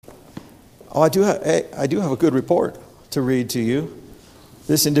Oh, I do have a good report to read to you.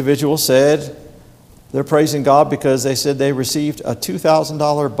 This individual said they're praising God because they said they received a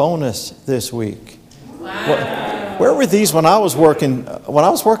 $2,000 bonus this week. Wow. Where were these when I was working? When I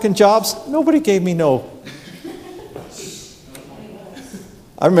was working jobs, nobody gave me no.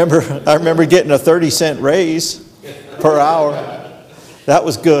 I remember getting a 30-cent raise per hour. That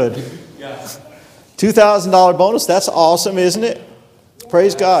was good. $2,000 bonus, that's awesome, isn't it?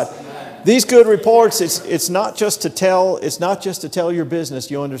 Praise God. These good reports, it's not just to tell your business,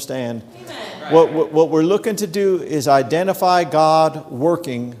 you understand. What we're looking to do is identify God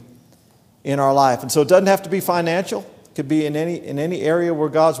working in our life. And so it doesn't have to be financial. It could be in any area where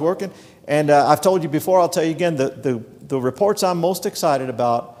God's working. And I've told you before, I'll tell you again, the reports I'm most excited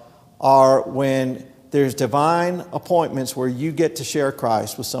about are when there's divine appointments where you get to share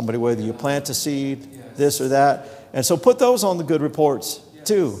Christ with somebody, whether you plant a seed, this or that. And so put those on the good reports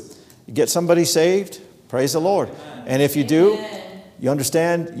too. You get somebody saved, praise the Lord. And if you do, you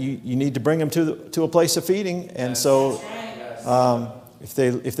understand you need to bring them to a place of feeding. And so if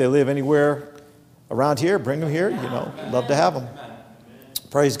they live anywhere around here, bring them here. Love to have them.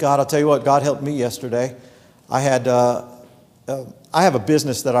 Praise God. I'll tell you what, God helped me yesterday. I have a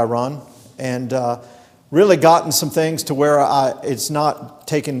business that I run, and really gotten some things to where it's not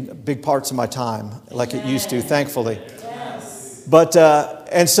taking big parts of my time like it used to, thankfully. But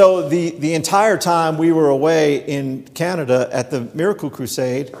and so the entire time we were away in Canada at the Miracle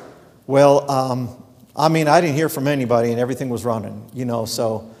Crusade, well, I didn't hear from anybody, and everything was running,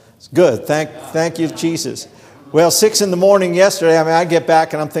 so it's good. Thank you, Jesus. Well, 6 a.m. yesterday, I get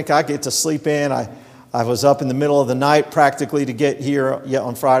back and I'm thinking I get to sleep in. I was up in the middle of the night practically to get here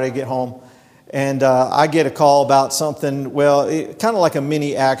on Friday, get home. And I get a call about something, kind of like a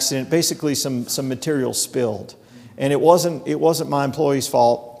mini accident, basically some material spilled. And it wasn't my employee's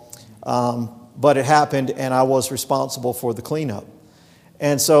fault, but it happened, and I was responsible for the cleanup.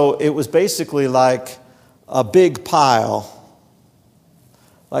 And so it was basically like a big pile,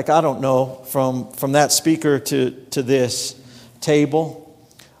 like, I don't know, from that speaker to this table,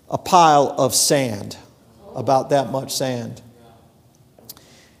 a pile of sand, about that much sand.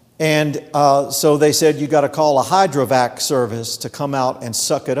 And so they said, you got to call a hydrovac service to come out and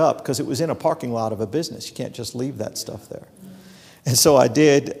suck it up, because it was in a parking lot of a business. You can't just leave that stuff there. And so I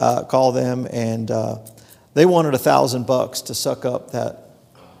did call them, and they wanted $1,000 to suck up that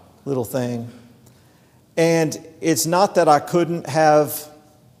little thing. And it's not that I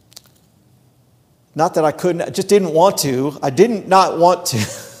just didn't want to. I didn't not want to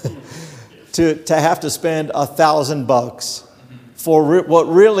have to spend $1,000 for what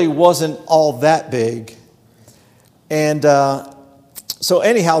really wasn't all that big. And so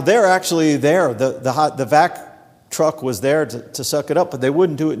anyhow, they're actually there. The vac truck was there to suck it up, but they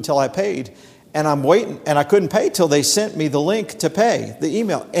wouldn't do it until I paid. And I'm waiting, and I couldn't pay till they sent me the link to pay, the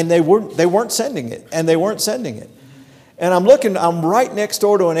email. And they weren't sending it, and they weren't sending it. And I'm right next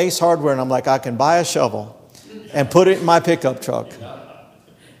door to an Ace Hardware, and I'm like, I can buy a shovel and put it in my pickup truck.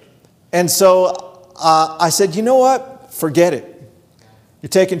 And so I said, you know what? Forget it. You're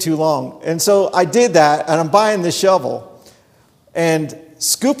taking too long. And so I did that, and I'm buying this shovel and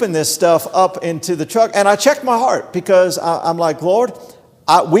scooping this stuff up into the truck. And I checked my heart, because I'm like, Lord,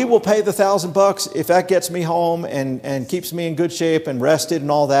 we will pay the $1,000 if that gets me home and keeps me in good shape and rested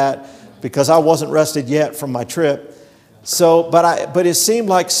and all that, because I wasn't rested yet from my trip. So, but it seemed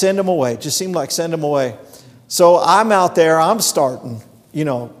like send them away. Just seemed like send them away. So I'm out there. I'm starting,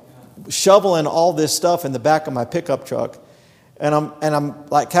 shoveling all this stuff in the back of my pickup truck. And I'm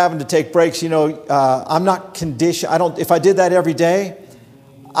like having to take breaks. I'm not conditioned. If I did that every day,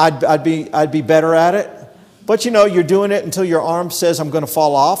 I'd be better at it. But you're doing it until your arm says I'm going to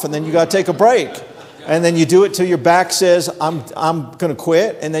fall off, and then you got to take a break. And then you do it till your back says I'm going to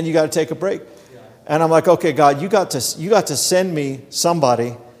quit, and then you got to take a break. And I'm like, okay, God, you got to send me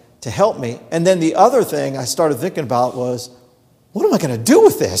somebody to help me. And then the other thing I started thinking about was, what am I going to do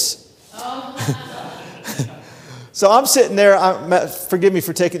with this? So I'm sitting there. Forgive me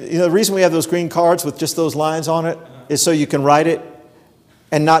for taking. The reason we have those green cards with just those lines on it is so you can write it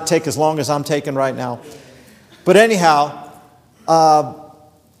and not take as long as I'm taking right now. But anyhow,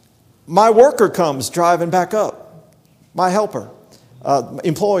 my worker comes driving back up, my helper,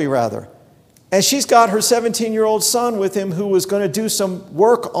 employee rather. And she's got her 17-year-old son with him who was going to do some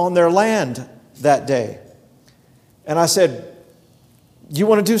work on their land that day. And I said, you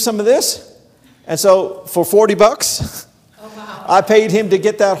want to do some of this? And so for $40, I paid him to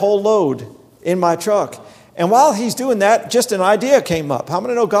get that whole load in my truck. And while he's doing that, just an idea came up. How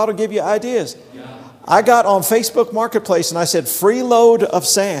many know God will give you ideas? I got on Facebook Marketplace and I said, free load of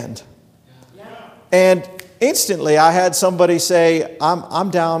sand. And instantly I had somebody say, I'm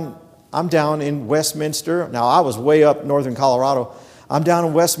down in Westminster. Now I was way up northern Colorado. I'm down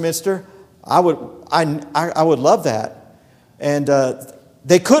in Westminster. I would love that. And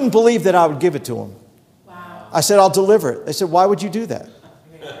they couldn't believe that I would give it to them. Wow. I said, I'll deliver it. They said, why would you do that?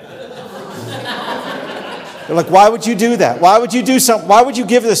 They're like, why would you do that? Why would you do something? Why would you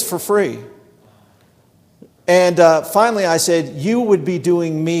give this for free? And finally I said, you would be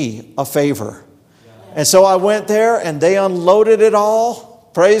doing me a favor. And so I went there and they unloaded it all.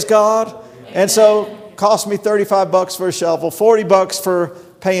 Praise God. And so it cost me $35 for a shovel, $40 for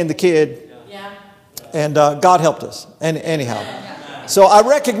paying the kid. And God helped us. And anyhow, so I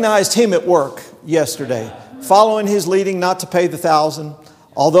recognized him at work yesterday, following his leading not to pay the $1,000,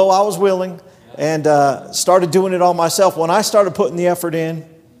 although I was willing, and started doing it all myself. When I started putting the effort in,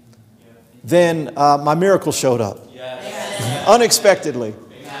 then my miracle showed up unexpectedly.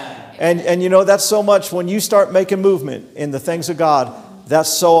 And you know, that's so much when you start making movement in the things of God,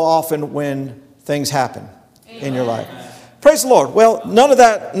 that's so often when things happen in your life. Praise the Lord. Well, none of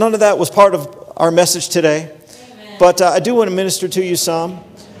that was part of our message today. But I do want to minister to you some.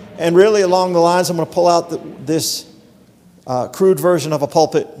 And really along the lines, I'm going to pull out this crude version of a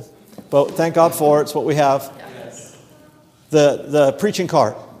pulpit. But thank God for it. It's what we have. The preaching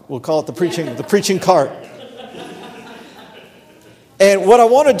cart. We'll call it the preaching cart. And what I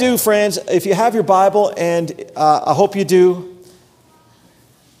want to do, friends, if you have your Bible, and I hope you do.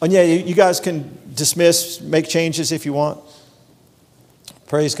 And yeah, you guys can dismiss, make changes if you want.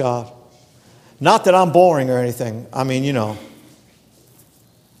 Praise God. Not that I'm boring or anything. I mean, you know,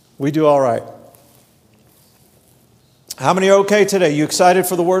 we do all right. How many are okay today? You excited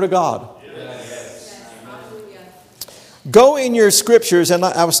for the Word of God? Yes. Go in your scriptures, and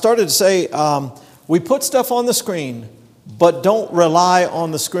I started to say, we put stuff on the screen, but don't rely on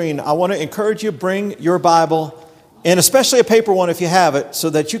the screen. I want to encourage you, bring your Bible, and especially a paper one if you have it,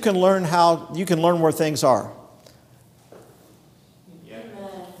 so that you can learn where things are.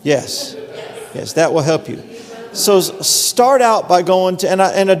 Yes. Yes, that will help you. So start out by going to,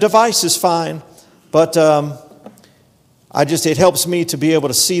 and a device is fine, but it helps me to be able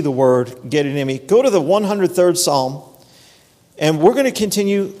to see the Word, get it in me. Go to the 103rd Psalm, and we're going to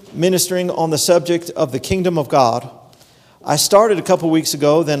continue ministering on the subject of the kingdom of God. I started a couple weeks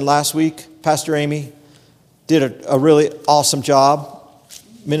ago, then last week, Pastor Amy did a really awesome job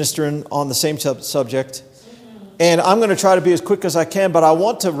ministering on the same subject. And I'm going to try to be as quick as I can, but I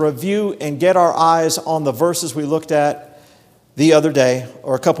want to review and get our eyes on the verses we looked at the other day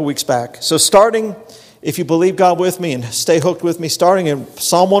or a couple weeks back. So starting, if you believe God with me and stay hooked with me, starting in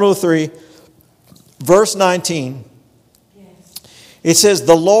Psalm 103, verse 19, it says,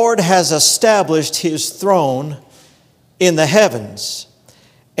 "The Lord has established his throne in the heavens,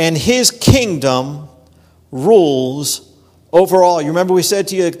 and his kingdom rules over all." You remember we said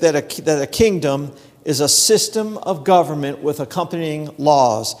to you that a kingdom is a system of government with accompanying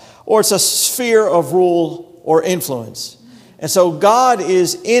laws, or it's a sphere of rule or influence. And so God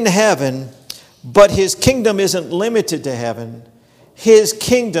is in heaven, but his kingdom isn't limited to heaven. His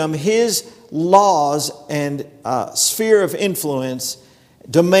kingdom, his laws and sphere of influence,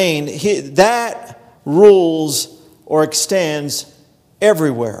 domain, that rules or extends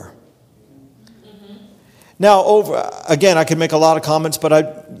everywhere. Now, again, I could make a lot of comments,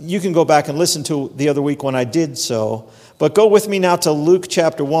 but you can go back and listen to the other week when I did so. But go with me now to Luke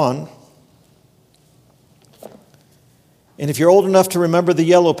chapter 1. And if you're old enough to remember the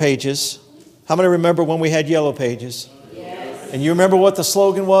yellow pages, how many remember when we had yellow pages? Yes. And you remember what the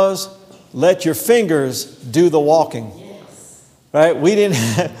slogan was? Let your fingers do the walking. Yes. Right?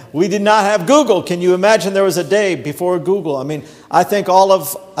 We did not have Google. Can you imagine there was a day before Google? I mean, I think all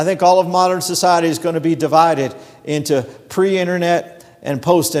of modern society is going to be divided into pre-internet and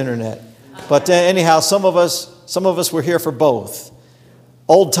post-internet. But anyhow, some of us were here for both.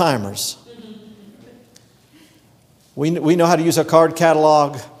 Old timers. We know how to use a card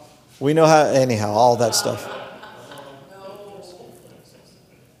catalog. We know how, anyhow, all that stuff.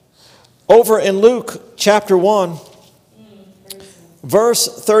 Over in Luke chapter 1, verse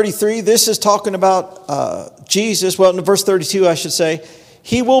 33, this is talking about Jesus. Well, in verse 32, I should say.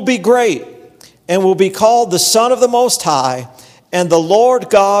 He will be great and will be called the Son of the Most High, and the Lord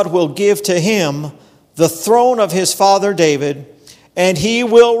God will give to him the throne of his father David, and he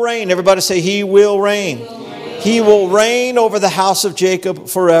will reign. Everybody say, he will reign. He will reign over the house of Jacob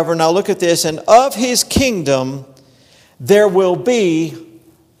forever. Now look at this. And of his kingdom there will be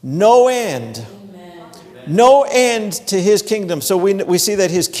no end. Amen. No end to his kingdom. So we see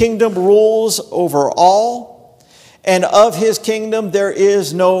that his kingdom rules over all. And of his kingdom there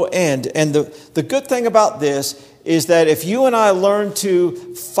is no end. And the good thing about this is that if you and I learn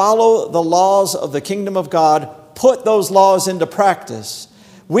to follow the laws of the kingdom of God, put those laws into practice,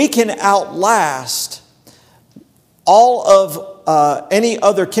 we can outlast all of any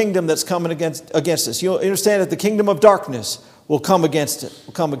other kingdom that's coming against us. You understand that the kingdom of darkness will come against it,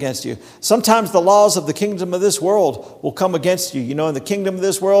 will come against you. Sometimes the laws of the kingdom of this world will come against you. You know, in the kingdom of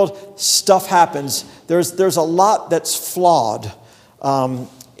this world, stuff happens. There's a lot that's flawed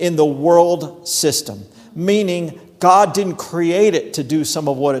in the world system, meaning God didn't create it to do some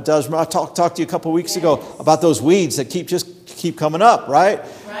of what it does. Remember, I talked to you a couple of weeks ago about those weeds that keep coming up, right?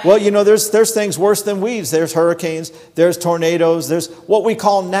 Well, you know, there's things worse than weeds. There's hurricanes, there's tornadoes, there's what we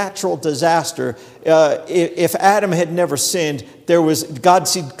call natural disaster. If Adam had never sinned, God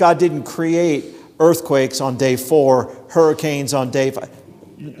didn't create earthquakes on day 4, hurricanes on day 5,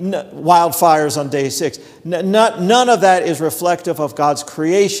 wildfires on day 6. None of that is reflective of God's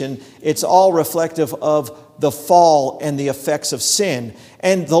creation. It's all reflective of the fall and the effects of sin.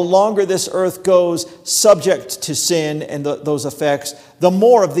 And the longer this earth goes subject to sin and those effects, the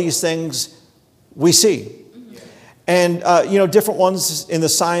more of these things we see. And, you know, different ones in the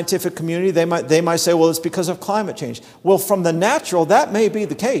scientific community, they might say, well, it's because of climate change. Well, from the natural, that may be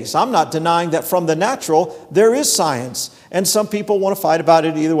the case. I'm not denying that from the natural, there is science. And some people want to fight about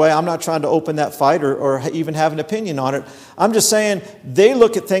it either way. I'm not trying to open that fight or even have an opinion on it. I'm just saying they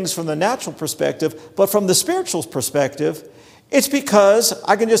look at things from the natural perspective, but from the spiritual perspective, it's because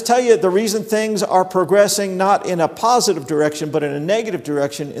I can just tell you the reason things are progressing not in a positive direction, but in a negative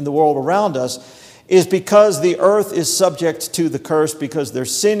direction in the world around us is because the earth is subject to the curse, because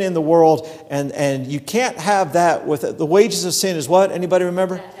there's sin in the world, and you can't have that with it. The wages of sin is what? Anybody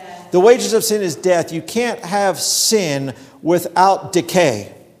remember? The wages of sin is death. You can't have sin without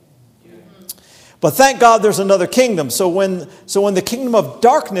decay. But thank God there's another kingdom. So when the kingdom of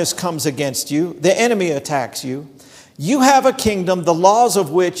darkness comes against you, the enemy attacks you, you have a kingdom, the laws of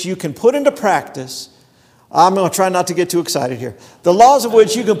which you can put into practice. I'm going to try not to get too excited here. The laws of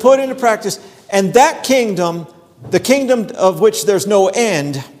which you can put into practice, and that kingdom, the kingdom of which there's no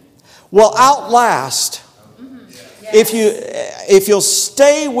end, will outlast. If you'll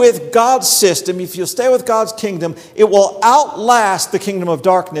stay with God's system, if you'll stay with God's kingdom, it will outlast the kingdom of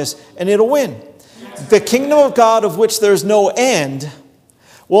darkness and it'll win. The kingdom of God of which there's no end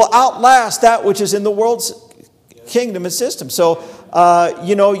will outlast that which is in the world's kingdom and system. So,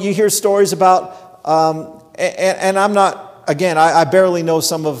 you know, you hear stories about, and I'm not, again, I barely know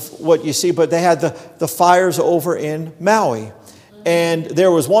some of what you see, but they had the fires over in Maui. And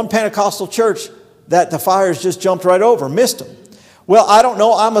there was one Pentecostal church that the fires just jumped right over, missed them. Well, I don't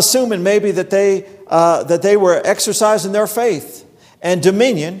know. I'm assuming maybe that they were exercising their faith and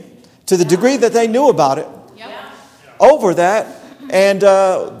dominion to the degree that they knew about it over that, and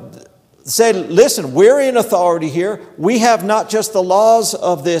said, listen, we're in authority here. We have not just the laws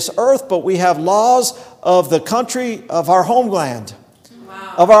of this earth, but we have laws of the country of our homeland,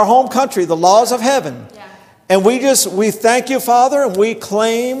 of our home country, the laws of heaven. And we thank you, Father, and we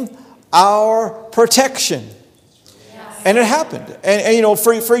claim our protection. And it happened. And you know,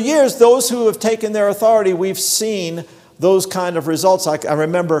 for years, those who have taken their authority, we've seen those kind of results. I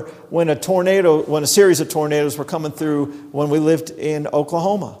remember when a series of tornadoes were coming through when we lived in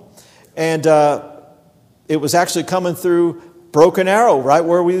Oklahoma. And it was actually coming through Broken Arrow, right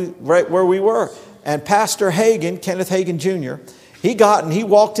where we were. And Pastor Hagin, Kenneth Hagin Jr., he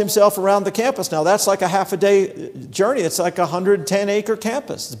walked himself around the campus. Now, that's like a half a day journey. It's like a 110-acre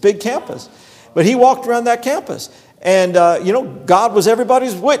campus. It's a big campus. But he walked around that campus. And, you know, God was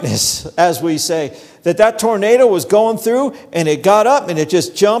everybody's witness, as we say, that tornado was going through, and it got up, and it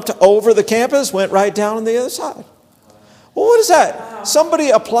just jumped over the campus, went right down on the other side. Well, what is that? Somebody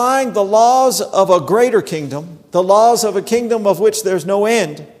applying the laws of a greater kingdom, the laws of a kingdom of which there's no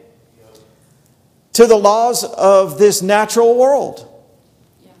end, to the laws of this natural world.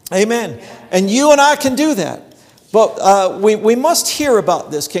 Amen. And you and I can do that. But we must hear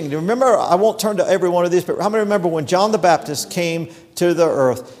about this kingdom. Remember, I won't turn to every one of these, but how many remember when John the Baptist came to the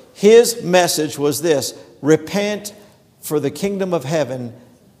earth? His message was this: repent, for the kingdom of heaven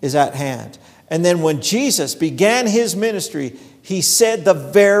is at hand. And then when Jesus began his ministry, he said the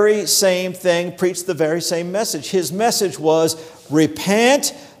very same thing, preached the very same message. His message was,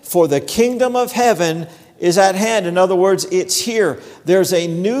 repent, for the kingdom of heaven is at hand. In other words, it's here. There's a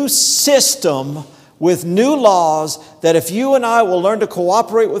new system with new laws that if you and I will learn to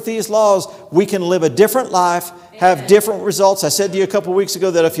cooperate with these laws, we can live a different life, have different results. I said to you a couple of weeks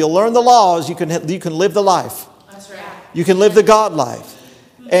ago that if you learn the laws, you can live the life. That's right. You can live the God life.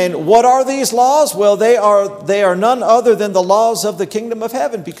 And what are these laws? Well, they are none other than the laws of the kingdom of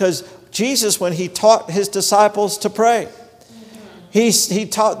heaven, because Jesus, when he taught his disciples to pray, he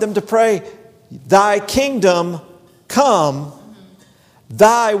taught them to pray, thy kingdom come,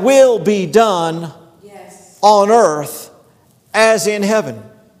 thy will be done on earth as in heaven.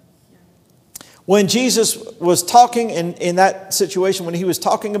 When Jesus was talking in that situation, when he was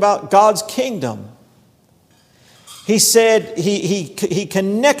talking about God's kingdom, he said, he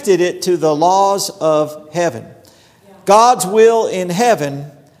connected it to the laws of heaven. God's will in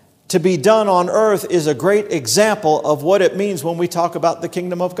heaven to be done on earth is a great example of what it means when we talk about the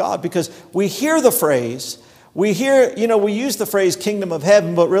kingdom of God. Because we hear the phrase, we use the phrase kingdom of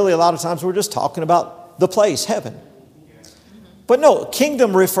heaven, but really a lot of times we're just talking about the place, heaven. But no,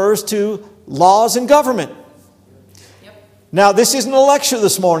 kingdom refers to laws and government. Now, this isn't a lecture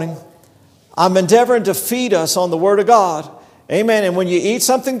this morning. I'm endeavoring to feed us on the Word of God. Amen. And when you eat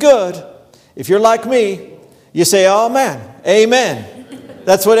something good, if you're like me, you say, oh man, amen.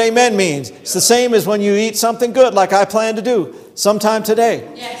 That's what amen means. It's the same as when you eat something good, like I plan to do sometime today.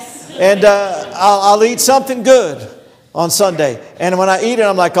 Yes. And I'll eat something good on Sunday. And when I eat it,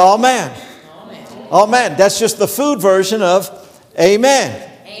 I'm like, oh man. Oh man. That's just the food version of amen.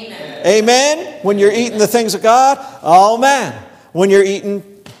 Amen. Amen. When you're eating the things of God, oh man. When you're eating,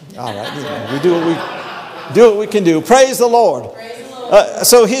 all right, we do what we can do. Praise the Lord. Praise the Lord.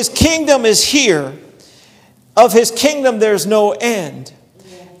 So his kingdom is here. Of his kingdom there's no end.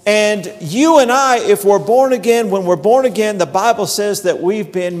 And you and I, if we're born again, when we're born again, the Bible says that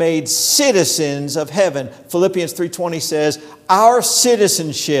we've been made citizens of heaven. Philippians 3:20 says, our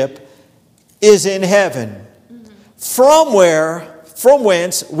citizenship is in heaven, from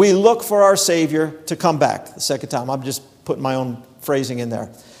whence we look for our Savior to come back. The second time, I'm just putting my own phrasing in there.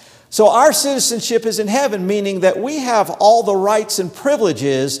 So our citizenship is in heaven, meaning that we have all the rights and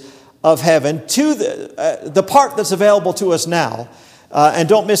privileges of heaven to the part that's available to us now. And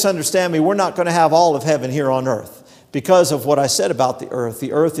don't misunderstand me, we're not going to have all of heaven here on earth because of what I said about the earth.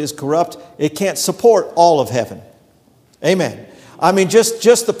 The earth is corrupt. It can't support all of heaven. Amen. I mean,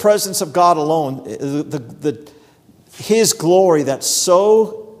 just the presence of God alone, His glory that's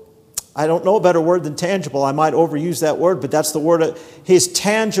so, I don't know a better word than tangible. I might overuse that word, but that's the word. His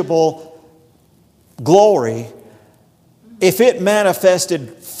tangible glory, if it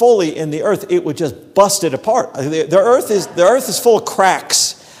manifested fully in the earth, it would just bust it apart. The earth is full of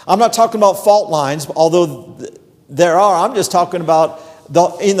cracks. I'm not talking about fault lines, although there are. I'm just talking about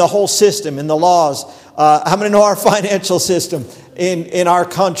in the whole system, in the laws. How many know our financial system in our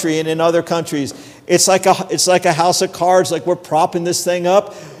country and in other countries? It's like a house of cards. Like we're propping this thing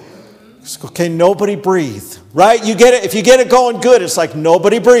up. Okay, nobody breathe, right? You get it. If you get it going good, it's like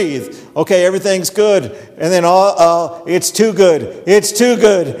nobody breathe. Okay, everything's good. And then, it's too good. It's too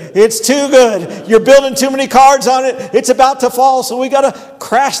good. It's too good. You're building too many cards on it. It's about to fall, so we got to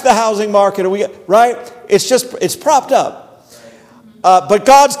crash the housing market. Right? It's propped up. But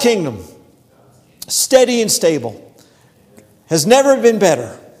God's kingdom, steady and stable, has never been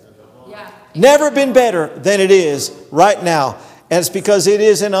better. Never been better than it is right now. And it's because it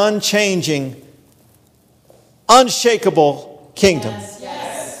is an unchanging, unshakable kingdom.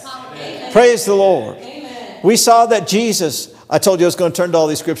 Yes. Praise the Lord. Amen. We saw that Jesus, I told you I was going to turn to all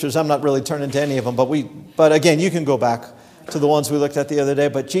these scriptures. I'm not really turning to any of them. But again, you can go back to the ones we looked at the other day.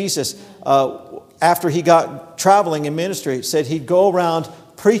 But Jesus, after he got traveling in ministry, said he'd go around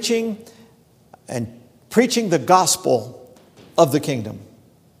preaching the gospel of the kingdom.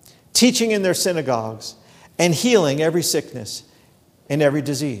 Teaching in their synagogues and healing every sickness and every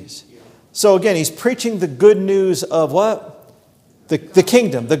disease. So again, he's preaching the good news of what? The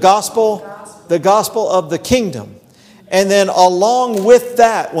kingdom, the gospel of the kingdom. And then along with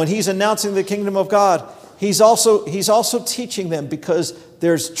that, when he's announcing the kingdom of God, he's also teaching them, because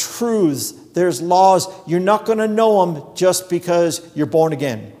there's truths, there's laws. You're not going to know them just because you're born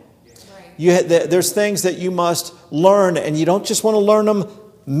again. There's things that you must learn, and you don't just want to learn them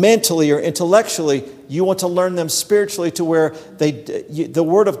mentally or intellectually. You want to learn them spiritually, to where the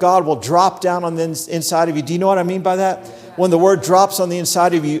Word of God will drop down on the inside of you. Do you know what I mean by that? When the Word drops on the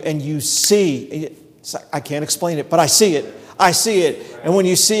inside of you and you see, I can't explain it, but I see it. I see it. And when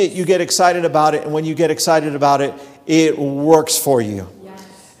you see it, you get excited about it. And when you get excited about it, it works for you.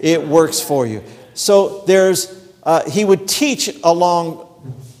 It works for you. So he would teach along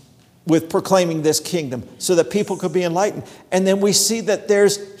with proclaiming this kingdom so that people could be enlightened. And then we see that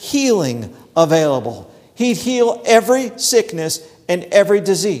there's healing available. He'd heal every sickness and every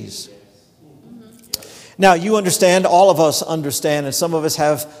disease. Now, you understand, all of us understand, and some of us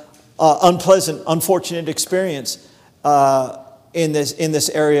have unpleasant, unfortunate experience in this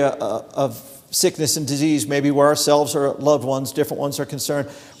area of sickness and disease, maybe where ourselves or loved ones, different ones are concerned,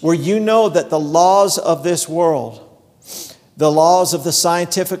 where you know that the laws of this world, the laws of the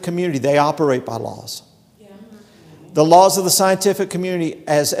scientific community, they operate by laws. The laws of the scientific community,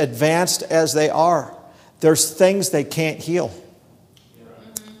 as advanced as they are, there's things they can't heal.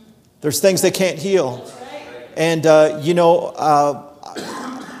 There's things they can't heal. And,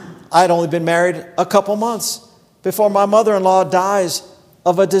 I'd only been married a couple months before my mother-in-law dies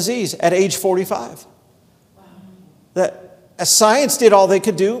of a disease at age 45. That science did all they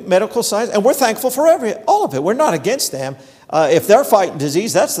could do, medical science, and we're thankful for all of it. We're not against them. If they're fighting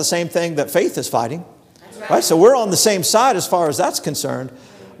disease, that's the same thing that faith is fighting. Right? So we're on the same side as far as that's concerned.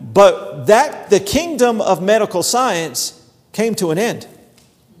 But the kingdom of medical science came to an end.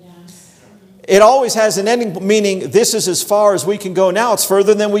 It always has an ending, meaning this is as far as we can go now. It's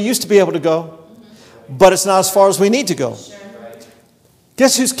further than we used to be able to go. But it's not as far as we need to go.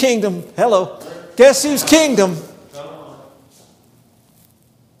 Guess whose kingdom? Hello. Guess whose kingdom?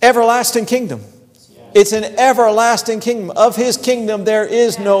 Everlasting kingdom. It's an everlasting kingdom. Of His kingdom there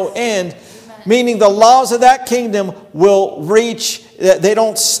is no end. Meaning the laws of that kingdom will reach, they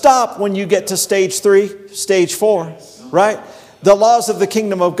don't stop when you get to stage 3, stage 4, right? The laws of the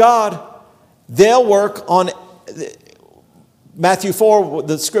kingdom of God, they'll work on, Matthew 4,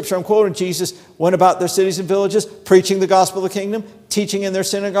 the scripture I'm quoting, Jesus went about their cities and villages, preaching the gospel of the kingdom, teaching in their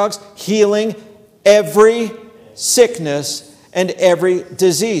synagogues, healing every sickness and every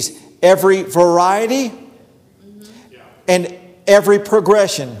disease, every variety and every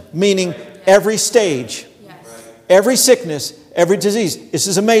progression, meaning every stage, every sickness, every disease. This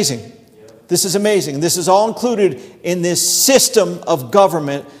is amazing. This is amazing. This is all included in this system of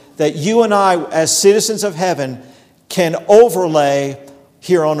government that you and I, as citizens of heaven, can overlay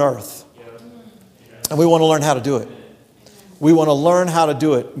here on earth. And we want to learn how to do it. We want to learn how to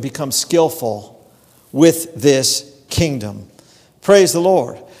do it and become skillful with this kingdom. Praise the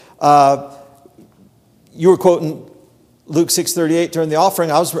Lord. You were quoting Luke 6:38 during the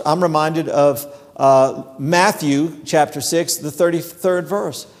offering. I'm reminded of Matthew chapter 6, the 33rd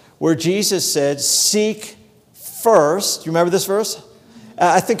verse, where Jesus said, seek first. Do you remember this verse?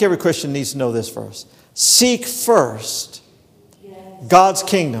 I think every Christian needs to know this verse. Seek first God's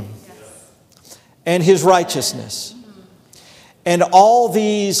kingdom and His righteousness. And all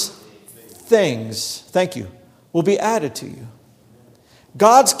these things, thank you, will be added to you.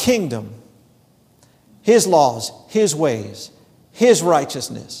 God's kingdom, His laws, His ways, His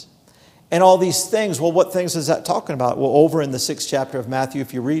righteousness, and all these things. Well, what things is that talking about? Well, over in the 6th chapter of Matthew,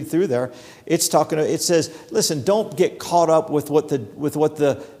 if you read through there, it says, listen, don't get caught up with what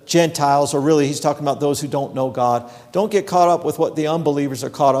the Gentiles, or really he's talking about those who don't know God. Don't get caught up with what the unbelievers are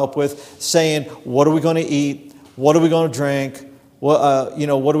caught up with, saying, what are we going to eat? What are we going to drink? What are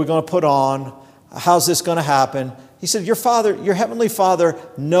we going to put on? How's this going to happen? He said, your heavenly Father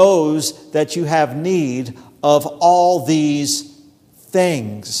knows that you have need of all these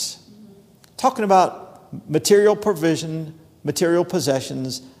things. Talking about material provision, material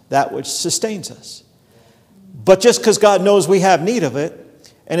possessions, that which sustains us. But just because God knows we have need of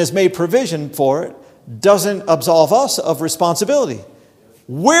it and has made provision for it, doesn't absolve us of responsibility.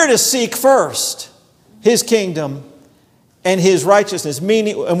 We're to seek first His kingdom and His righteousness.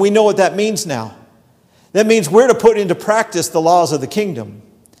 Meaning, and we know what that means now. That means we're to put into practice the laws of the kingdom.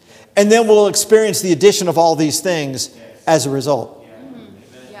 And then we'll experience the addition of all these things as a result.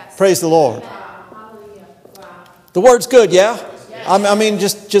 Praise the Lord. The word's good, yeah? I mean,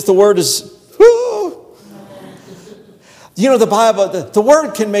 just the word is, whoo. You know, the Bible, the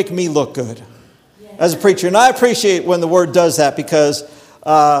word can make me look good as a preacher. And I appreciate when the word does that because,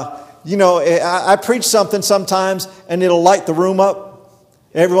 I preach something sometimes and it'll light the room up.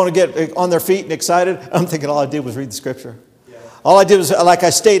 Everyone will get on their feet and excited. I'm thinking all I did was read the scripture. All I did was, like I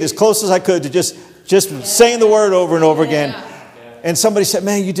stayed as close as I could to just saying the word over and over again. And somebody said,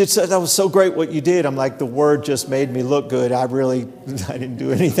 man, that was so great what you did. I'm like, the word just made me look good. I didn't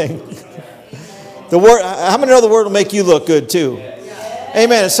do anything. The word, how many know the word will make you look good too?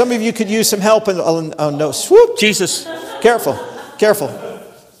 Amen. And some of you could use some help. No, swoop, Jesus. Careful.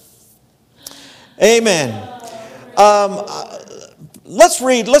 Amen.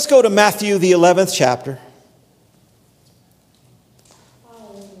 Let's go to Matthew, the 11th chapter.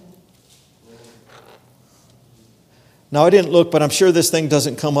 Now, I didn't look, but I'm sure this thing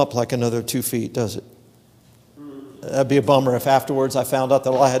doesn't come up like another 2 feet, does it? That'd be a bummer if afterwards I found out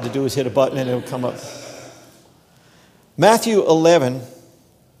that all I had to do was hit a button and it would come up. Matthew 11.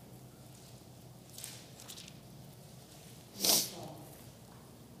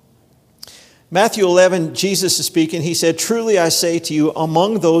 Matthew 11, Jesus is speaking. He said, "Truly I say to you,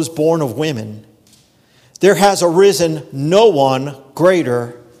 among those born of women, there has arisen no one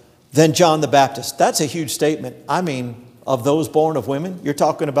greater than John the Baptist." That's a huge statement. I mean, of those born of women, you're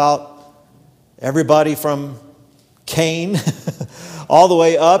talking about everybody from Cain all the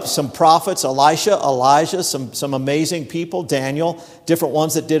way up, some prophets, Elisha, Elijah, some amazing people, Daniel, different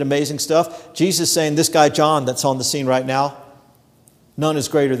ones that did amazing stuff. Jesus saying, this guy John that's on the scene right now, none is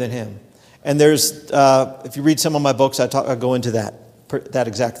greater than him. And there's, if you read some of my books, I go into that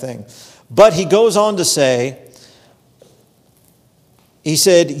exact thing. But he goes on to say, he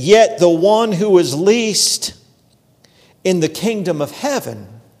said, "Yet the one who is least in the kingdom of heaven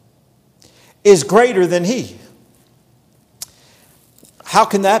is greater than he." How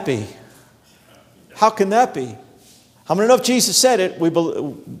can that be? How can that be? How many know if Jesus said it,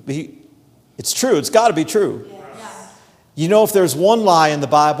 it's true. It's got to be true. Yes. You know, if there's one lie in the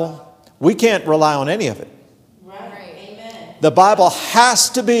Bible, we can't rely on any of it. Right. Amen. The Bible has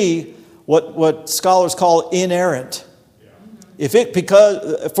to be what scholars call inerrant.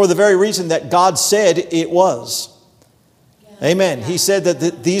 Because for the very reason that God said it was. Amen. He said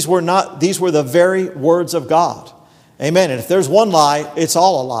that these were the very words of God. Amen. And if there's one lie, it's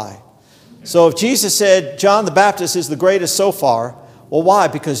all a lie. So if Jesus said John the Baptist is the greatest so far, well, why?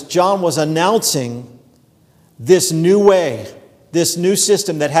 Because John was announcing this new way, this new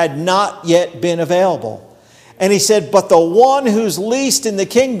system that had not yet been available. And he said, but the one who's least in the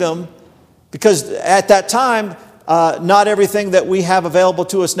kingdom, because at that time, not everything that we have available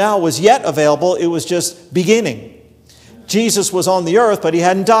to us now was yet available. It was just beginning. Jesus was on the earth, but he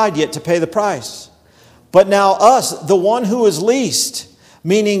hadn't died yet to pay the price. But now us, the one who is least,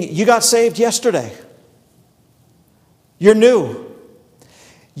 meaning you got saved yesterday. You're new.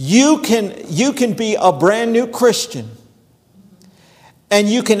 You can be a brand new Christian. And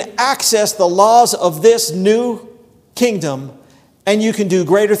you can access the laws of this new kingdom. And you can do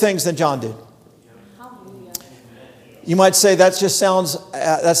greater things than John did. You might say that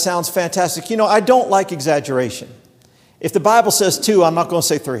sounds fantastic. You know, I don't like exaggeration. If the Bible says 2, I'm not going to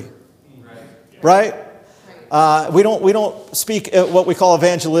say 3. Right? We don't speak what we call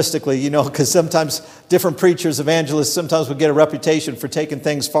evangelistically, you know, because sometimes different preachers, evangelists, sometimes will get a reputation for taking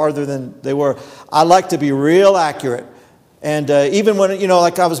things farther than they were. I like to be real accurate. And even when, you know,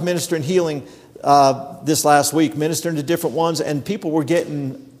 like I was ministering healing this last week, ministering to different ones, and people were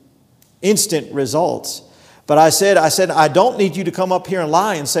getting instant results. But I said, I don't need you to come up here and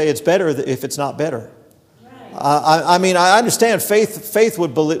lie and say it's better if it's not better. Right. I mean, I understand faith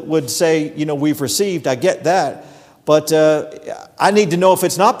would say, you know, we've received. I get that. But I need to know if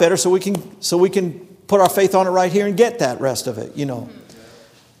it's not better so we can put our faith on it right here and get that rest of it, you know.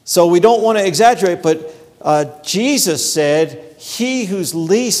 So we don't want to exaggerate, but Jesus said, he who's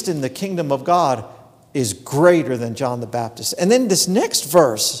least in the kingdom of God is greater than John the Baptist. And then this next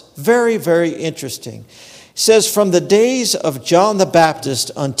verse, very, very interesting. Says, from the days of John the Baptist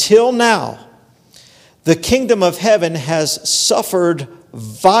until now, the kingdom of heaven has suffered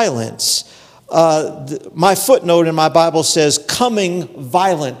violence. My footnote in my Bible says, coming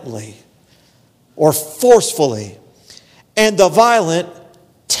violently or forcefully. And the violent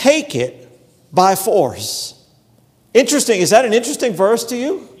take it by force. Interesting. Is that an interesting verse to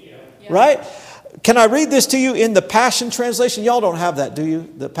you? Yeah. Right? Can I read this to you in the Passion Translation? Y'all don't have that, do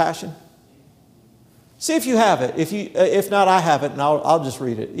you? The Passion? See if you have it. If not, I have it, and I'll just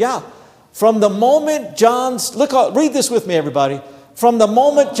read it. Yeah. From the moment John's... read this with me, everybody. From the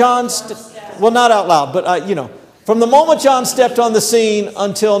moment John... well, not out loud, but, you know. From the moment John stepped on the scene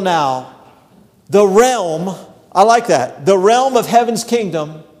until now, the realm... I like that. The realm of heaven's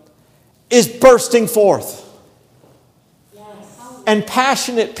kingdom is bursting forth. And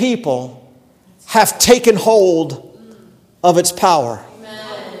passionate people have taken hold of its power.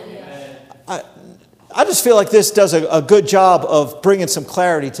 I just feel like this does a good job of bringing some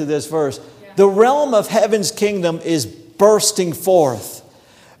clarity to this verse. Yeah. The realm of heaven's kingdom is bursting forth,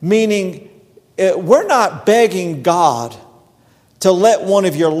 meaning we're not begging God to let one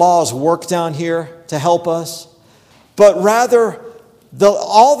of your laws work down here to help us, but rather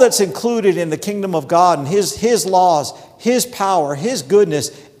all that's included in the kingdom of God and His laws, His power, His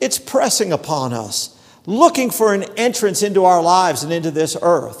goodness, it's pressing upon us, looking for an entrance into our lives and into this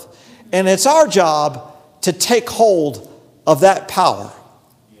earth. And it's our job to take hold of that power.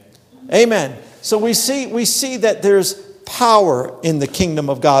 Amen. So we see that there's power in the kingdom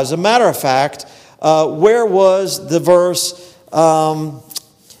of God. As a matter of fact, where was the verse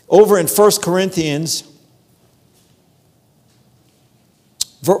over in 1 Corinthians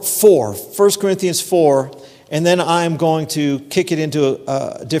 4? 1 Corinthians 4, And then I'm going to kick it into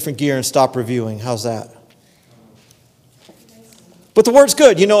a different gear and stop reviewing. How's that? But the word's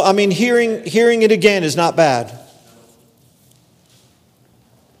good. Hearing it again is not bad.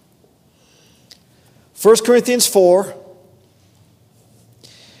 1 Corinthians 4.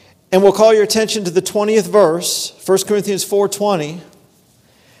 And we'll call your attention to the 20th verse, 1 Corinthians 4:20.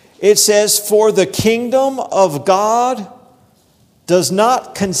 It says, "For the kingdom of God does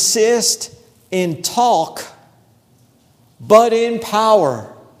not consist in talk, but in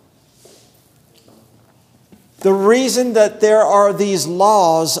power." The reason that there are these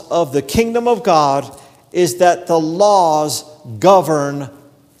laws of the kingdom of God is that the laws govern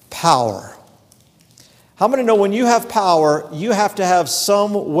power. How many know when you have power, you have to have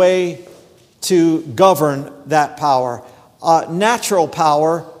some way to govern that power? Natural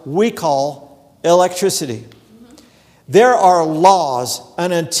power we call electricity. There are laws,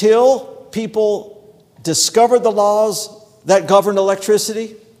 and until people discovered the laws that govern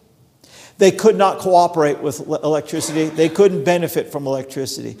electricity, they could not cooperate with electricity. They couldn't benefit from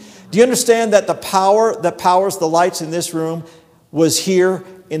electricity. Do you understand that the power that powers the lights in this room was here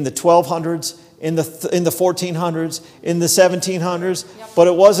in the 1200s, in the 1400s, in the 1700s? But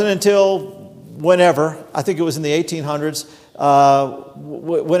it wasn't until whenever, I think it was in the 1800s,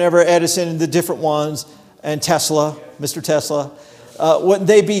 whenever Edison and the different ones, and Tesla, Mr. Tesla, when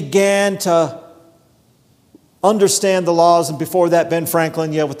they began to understand the laws. And before that, Ben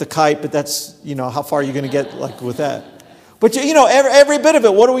Franklin, with the kite, but that's, how far are you going to get with that? But every bit of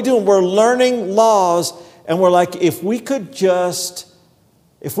it, what are we doing? We're learning laws, and we're like, if we could just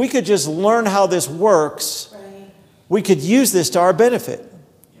learn how this works, we could use this to our benefit.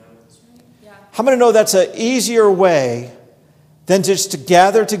 How many know that's an easier way than just to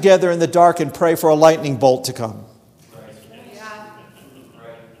gather together in the dark and pray for a lightning bolt to come?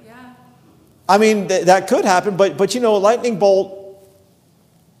 I mean, that could happen, but a lightning bolt,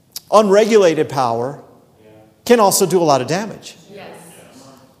 unregulated power, can also do a lot of damage. Yes.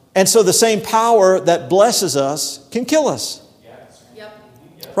 And so the same power that blesses us can kill us. Yep.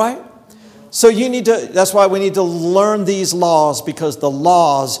 Right? So that's why we need to learn these laws, because the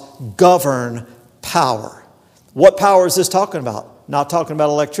laws govern power. What power is this talking about? Not talking about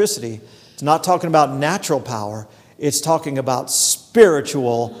electricity. It's not talking about natural power. It's talking about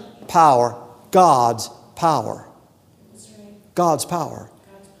spiritual power. God's power. God's power.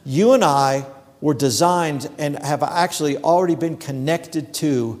 You and I were designed and have actually already been connected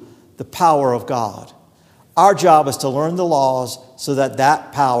to the power of God. Our job is to learn the laws so that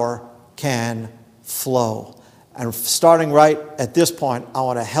that power can flow. And starting right at this point, I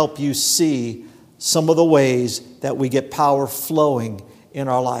want to help you see some of the ways that we get power flowing in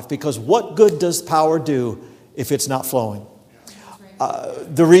our life. Because what good does power do if it's not flowing?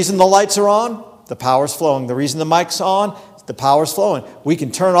 The reason the lights are on, the power's flowing. The reason the mic's on, the power's flowing. We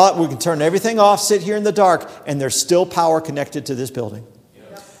can turn everything off, sit here in the dark, and there's still power connected to this building.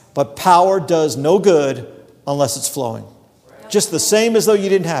 But power does no good unless it's flowing. Just the same as though you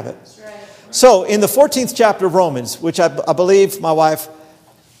didn't have it. So in the 14th chapter of Romans, which I believe my wife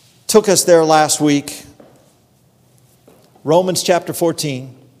took us there last week, Romans chapter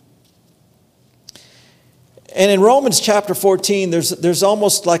 14. And in Romans chapter 14, there's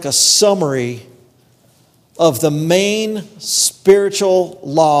almost like a summary of the main spiritual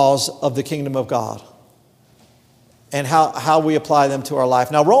laws of the kingdom of God and how we apply them to our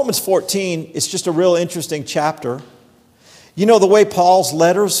life. Now, Romans 14 is just a real interesting chapter. You know the way Paul's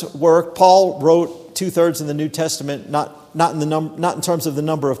letters work. Paul wrote 2/3 in the New Testament, not in terms of the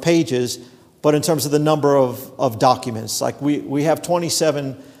number of pages, but in terms of the number of documents. Like we have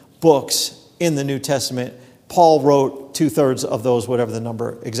 27 books in the New Testament. Paul wrote 2/3 of those, whatever the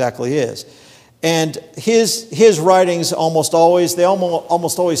number exactly is. And his writings almost always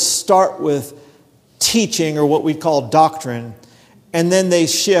start with teaching, or what we call doctrine, and then they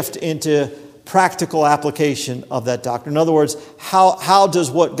shift into practical application of that doctrine. In other words, how does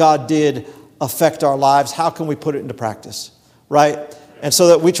what God did affect our lives? How can we put it into practice, right? And so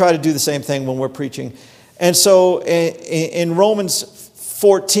that we try to do the same thing when we're preaching. And so in Romans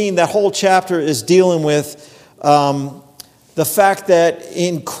 14, that whole chapter is dealing with the fact that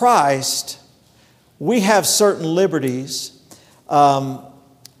in Christ we have certain liberties.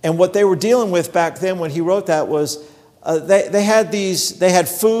 And what they were dealing with back then when he wrote that was they had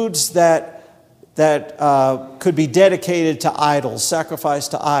foods that could be dedicated to idols,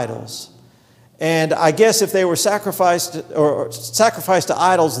 sacrificed to idols. And I guess if they were sacrificed to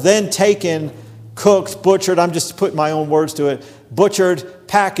idols, then taken, cooked, butchered, I'm just putting my own words to it, butchered,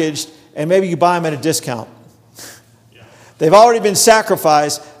 packaged, and maybe you buy them at a discount. They've already been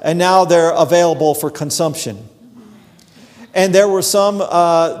sacrificed, and now they're available for consumption. And there were some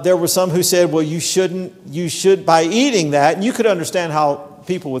who said, well, you should, by eating that, and you could understand how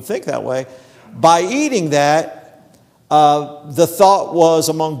people would think that way, by eating that, the thought was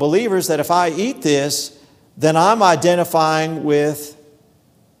among believers that if I eat this, then I'm identifying with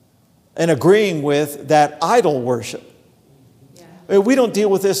and agreeing with that idol worship. Yeah. We don't deal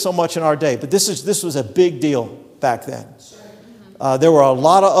with this so much in our day, but this was a big deal back then. There were a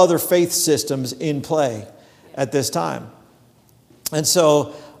lot of other faith systems in play at this time. And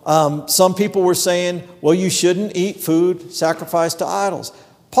so some people were saying, well, you shouldn't eat food sacrificed to idols.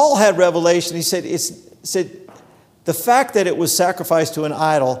 Paul had revelation. He said, the fact that it was sacrificed to an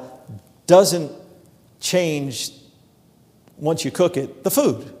idol doesn't change, once you cook it, the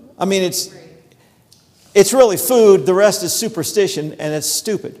food. I mean, it's really food. The rest is superstition, and it's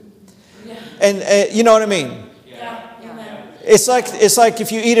stupid. Yeah. And you know what I mean? Yeah. It's like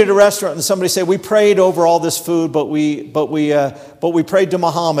if you eat at a restaurant and somebody say, we prayed over all this food, but we prayed to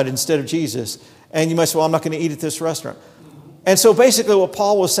Muhammad instead of Jesus. And you might say, well, I'm not going to eat at this restaurant. And so basically what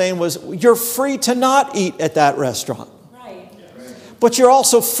Paul was saying was, you're free to not eat at that restaurant. Right. But you're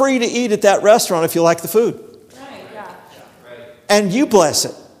also free to eat at that restaurant if you like the food. Right. Yeah. And you bless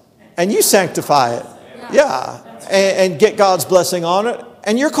it. And you sanctify it. Yeah. And get God's blessing on it.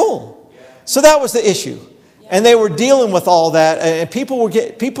 And you're cool. So that was the issue. And they were dealing with all that. And people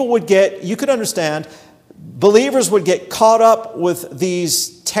would get, you could understand, believers would get caught up with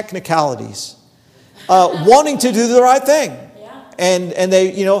these technicalities, wanting to do the right thing. And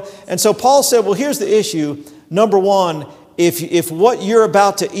they, and so Paul said, well, here's the issue. Number one, if what you're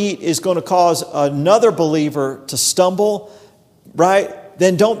about to eat is going to cause another believer to stumble, right,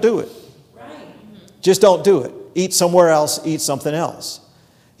 then don't do it. Right. Just don't do it. Eat somewhere else, eat something else.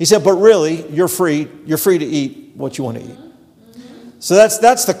 He said, but really, you're free to eat what you want to eat. So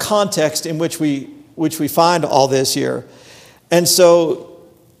that's the context in which we find all this here. And so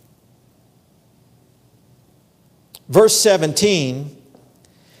verse 17,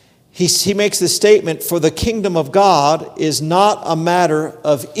 he makes this statement, for the kingdom of God is not a matter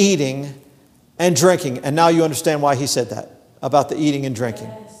of eating and drinking. And now you understand why he said that, about the eating and drinking.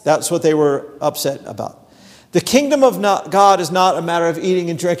 Yes. That's what they were upset about. The kingdom of God is not a matter of eating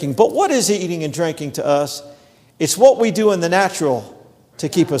and drinking. But what is eating and drinking to us? It's what we do in the natural to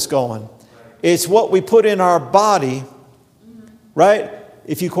keep us going. It's what we put in our body, right?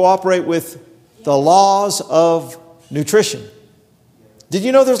 If you cooperate with the laws of nutrition. Did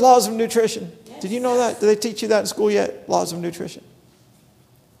you know there's laws of nutrition? Yes. Did you know that? Did they teach you that in school yet? Laws of nutrition?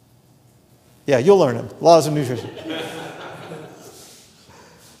 Yeah, you'll learn them. Laws of nutrition.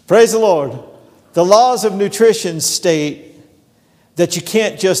 Praise the Lord. The laws of nutrition state that you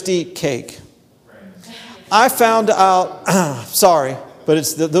can't just eat cake. I found out, sorry, but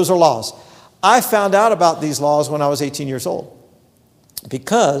those are laws. I found out about these laws when I was 18 years old.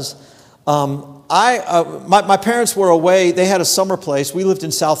 Because my parents were away. They had a summer place. We lived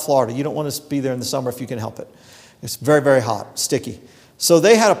in South Florida. You don't want to be there in the summer if you can help it. It's very, very hot, sticky. So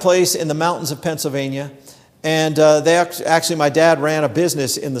they had a place in the mountains of Pennsylvania. And actually, my dad ran a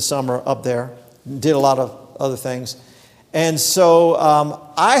business in the summer up there. Did a lot of other things. And so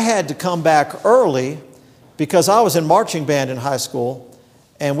I had to come back early because I was in marching band in high school.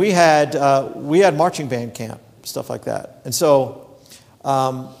 And we had marching band camp, stuff like that. And so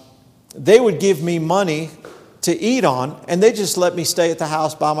they would give me money to eat on, and they just let me stay at the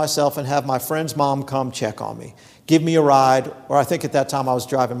house by myself and have my friend's mom come check on me, give me a ride, or I think at that time I was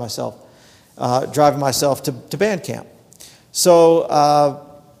driving myself to band camp. So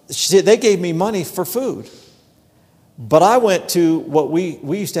they gave me money for food. But I went to what we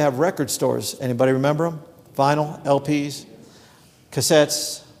used to have record stores. Anybody remember them? Vinyl, LPs,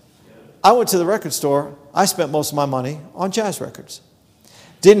 cassettes. I went to the record store. I spent most of my money on jazz records.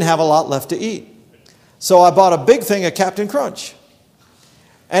 Didn't have a lot left to eat. So I bought a big thing of Captain Crunch.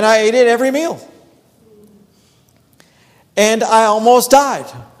 And I ate it every meal. And I almost died.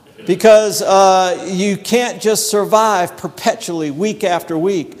 Because you can't just survive perpetually, week after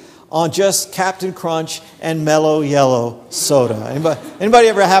week, on just Captain Crunch and Mellow Yellow soda. Anybody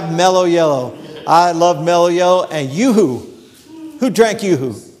ever have Mellow Yellow? I love Mellow Yellow and Yoo-Hoo. Who drank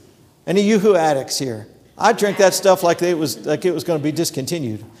Yoo-Hoo? Any Yoo-Hoo addicts here? I drank that stuff like it was going to be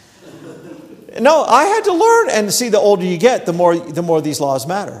discontinued. No, I had to learn, and see, the older you get, the more these laws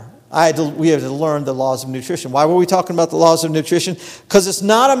matter. We had to learn the laws of nutrition. Why were we talking about the laws of nutrition? Because it's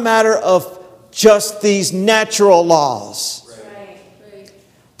not a matter of just these natural laws. Right.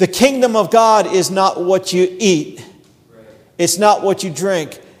 The kingdom of God is not what you eat. Right. It's not what you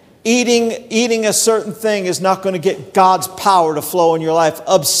drink. Eating a certain thing is not going to get God's power to flow in your life.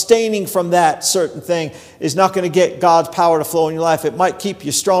 Abstaining from that certain thing is not going to get God's power to flow in your life. It might keep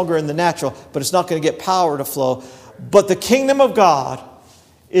you stronger in the natural, but it's not going to get power to flow. But the kingdom of God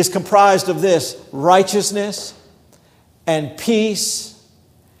is comprised of this: righteousness and peace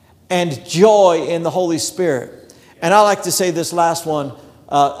and joy in the Holy Spirit. And I like to say this last one,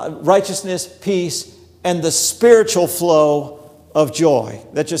 righteousness, peace, and the spiritual flow of joy.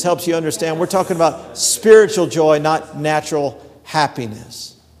 That just helps you understand. We're talking about spiritual joy, not natural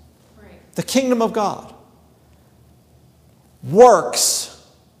happiness. Right. The kingdom of God works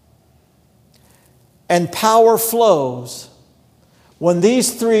and power flows when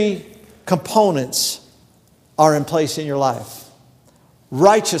these three components are in place in your life.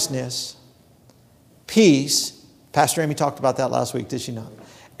 Righteousness, peace. Pastor Amy talked about that last week, did she not?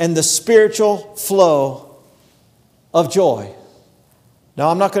 And the spiritual flow of joy. Now,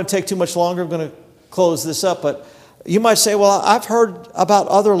 I'm not going to take too much longer. I'm going to close this up. But you might say, well, I've heard about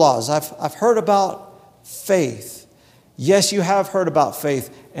other laws. I've heard about faith. Yes, you have heard about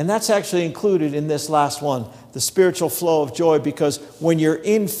faith. And that's actually included in this last one, the spiritual flow of joy. Because when you're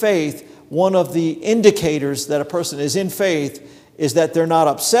in faith, one of the indicators that a person is in faith is that they're not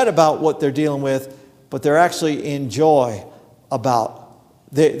upset about what they're dealing with, but they're actually in joy about.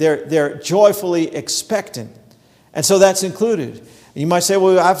 They're joyfully expectant. And so that's included. You might say,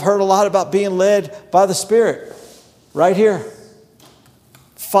 well, I've heard a lot about being led by the Spirit. Right here.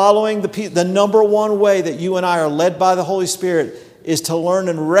 Following the number one way that you and I are led by the Holy Spirit is to learn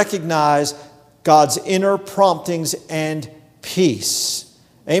and recognize God's inner promptings and peace.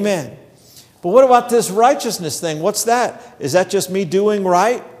 Amen. But what about this righteousness thing? What's that? Is that just me doing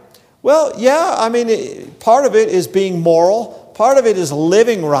right? Well, yeah, I mean, part of it is being moral. Part of it is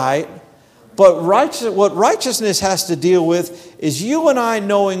living right. But what righteousness has to deal with is you and I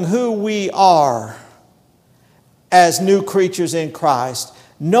knowing who we are as new creatures in Christ,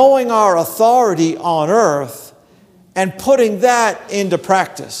 knowing our authority on earth, and putting that into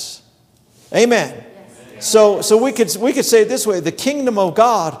practice. Amen. Yes. So we could say it this way: the kingdom of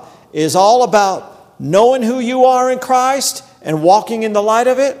God is all about knowing who you are in Christ and walking in the light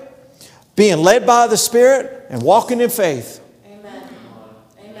of it, being led by the Spirit, and walking in faith.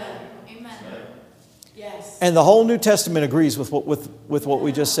 And the whole New Testament agrees with what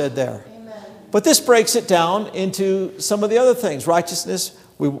we just said there. Amen. But this breaks it down into some of the other things. Righteousness,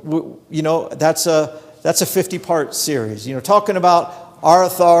 that's a 50-part series. Talking about our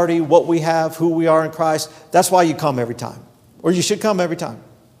authority, what we have, who we are in Christ. That's why you come every time. Or you should come every time.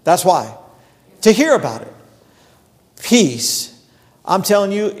 That's why. To hear about it. Peace. I'm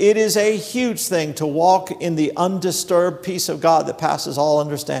telling you, it is a huge thing to walk in the undisturbed peace of God that passes all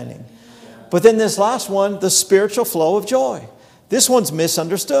understanding. But then this last one, the spiritual flow of joy. This one's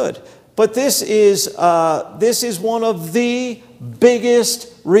misunderstood. But this is one of the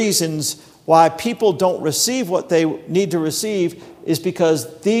biggest reasons why people don't receive what they need to receive, is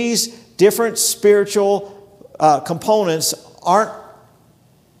because these different spiritual components aren't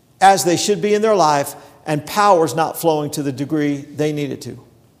as they should be in their life, and power's not flowing to the degree they need it to.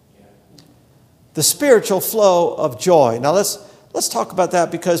 The spiritual flow of joy. Now let's talk about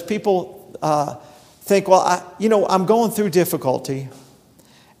that, because people think, well, I'm going through difficulty,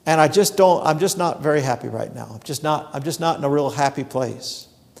 and I'm just not very happy right now. I'm just not in a real happy place.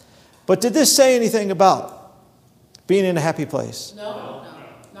 But did this say anything about being in a happy place? No,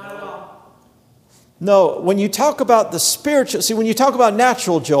 not at all. No, when you talk about the spiritual, when you talk about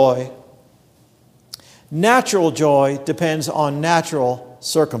natural joy depends on natural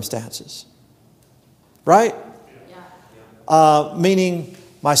circumstances. Right? Yeah. Meaning,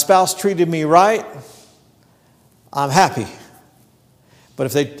 my spouse treated me right, I'm happy.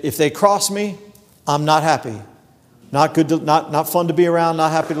 But if they cross me, I'm not happy. Not good, not fun to be around,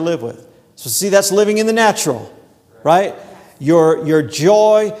 not happy to live with. So see, that's living in the natural, right? Your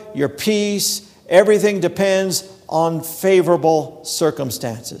joy, your peace, everything depends on favorable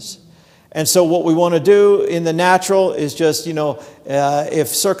circumstances. And so what we want to do in the natural is just, if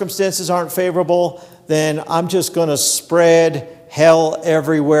circumstances aren't favorable, then I'm just going to spread hell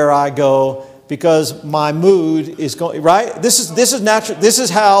everywhere I go, because my mood is going, right? This is natural. This is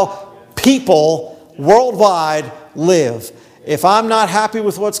how people worldwide live. If I'm not happy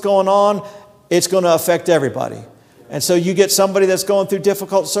with what's going on, it's going to affect everybody. And so you get somebody that's going through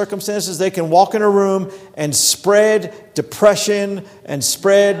difficult circumstances, they can walk in a room and spread depression and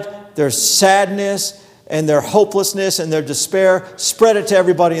spread their sadness and their hopelessness and their despair, spread it to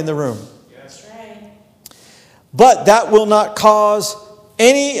everybody in the room. But that will not cause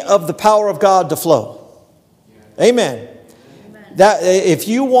any of the power of God to flow. Amen. That if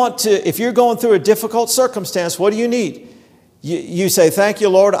you're going through a difficult circumstance, what do you need? You say, thank you,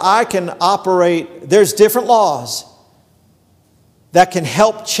 Lord, I can operate. There's different laws that can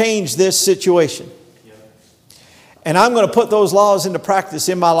help change this situation. And I'm going to put those laws into practice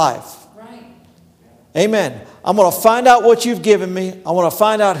in my life. Right. Amen. I'm going to find out what you've given me. I want to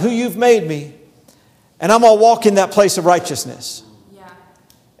find out who you've made me. And I'm going to walk in that place of righteousness. Yeah.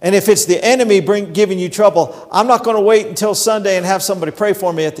 And if it's the enemy giving you trouble, I'm not going to wait until Sunday and have somebody pray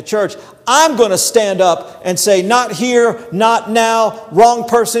for me at the church. I'm going to stand up and say, not here, not now, wrong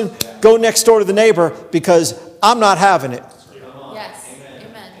person, go next door to the neighbor, because I'm not having it. Yes.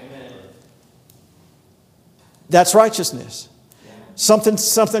 Amen. That's righteousness.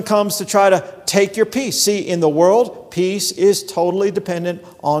 Something comes to try to take your peace. See, in the world, peace is totally dependent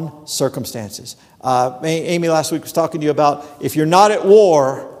on circumstances. Amy last week was talking to you about if you're not at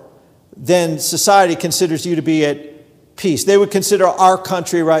war, then society considers you to be at peace. They would consider our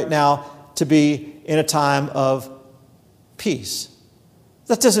country right now to be in a time of peace.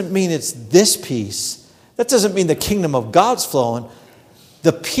 That doesn't mean it's this peace. That doesn't mean the kingdom of God's flowing.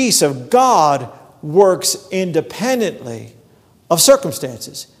 The peace of God works independently of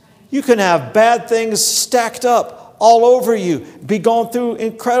circumstances. You can have bad things stacked up all over you, be going through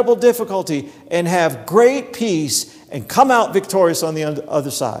incredible difficulty, and have great peace and come out victorious on the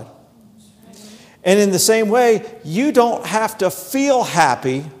other side. And in the same way, you don't have to feel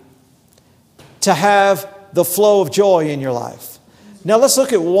happy to have the flow of joy in your life. Now let's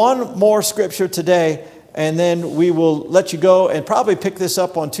look at one more scripture today, and then we will let you go and probably pick this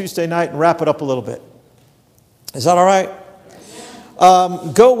up on Tuesday night and wrap it up a little bit. Is that all right?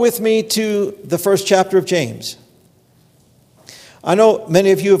 Go with me to the first chapter of James. I know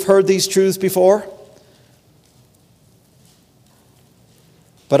many of you have heard these truths before,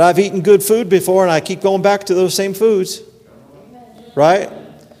 but I've eaten good food before, and I keep going back to those same foods. Right?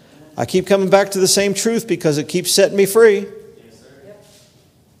 I keep coming back to the same truth because it keeps setting me free.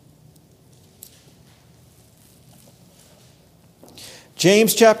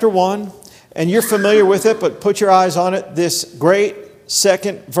 James chapter 1, and you're familiar with it, but put your eyes on it. This great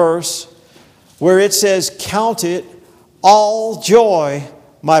second verse where it says, count it all joy,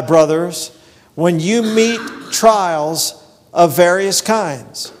 my brothers, when you meet trials of various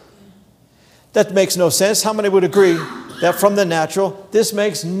kinds. That makes no sense. How many would agree that from the natural, this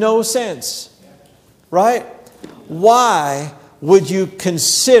makes no sense? Right? Why would you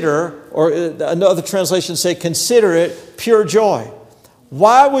consider, or another translation say, consider it pure joy?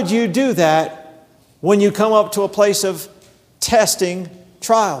 Why would you do that when you come up to a place of testing,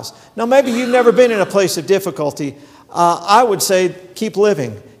 trials? Now, maybe you've never been in a place of difficulty. I would say keep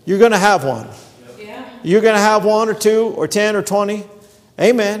living. You're going to have one. Yeah. You're going to have 1 or 2 or 10 or 20.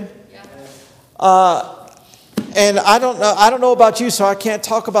 Amen. Yeah. And I don't know about you, so I can't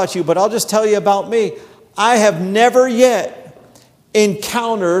talk about you, but I'll just tell you about me. I have never yet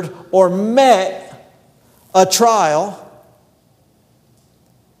encountered or met a trial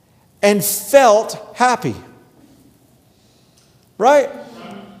and felt happy. Right?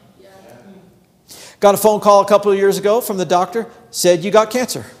 Got a phone call a couple of years ago from the doctor, said you got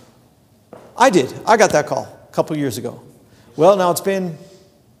cancer. I did. I got that call a couple of years ago. Well, now it's been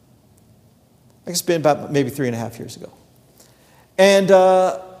about maybe 3.5 years ago. And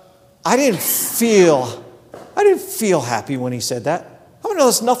I didn't feel happy when he said that. I mean,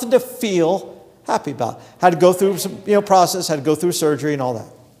 there's nothing to feel happy about. Had to go through some process, had to go through surgery and all that.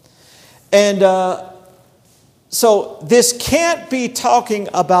 And so this can't be talking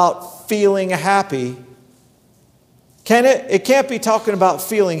about feeling happy. Can it? It can't be talking about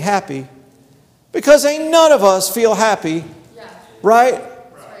feeling happy because ain't none of us feel happy, right?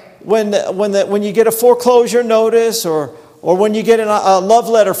 When you get a foreclosure notice or when you get a love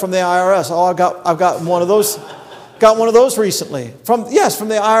letter from the IRS. Oh, I've got one of those. Got one of those recently from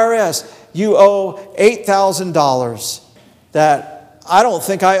the IRS. You owe $8,000 that I don't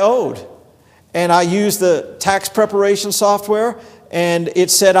think I owed. And I used the tax preparation software, and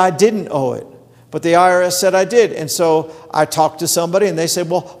it said I didn't owe it. But the IRS said I did. And so I talked to somebody, and they said,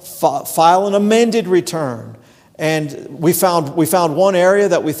 well, file an amended return. And we found one area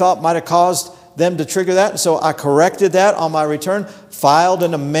that we thought might have caused them to trigger that. And so I corrected that on my return, filed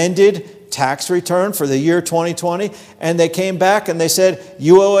an amended tax return for the year 2020. And they came back and they said,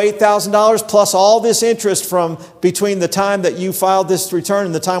 you owe $8,000 plus all this interest from between the time that you filed this return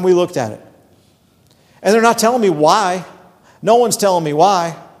and the time we looked at it. And they're not telling me why. No one's telling me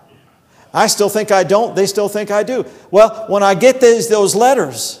why. I still think I don't. They still think I do. Well, when I get those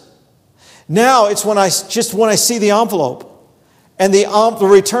letters, now it's when I see the envelope and the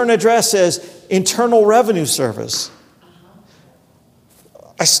return address says Internal Revenue Service.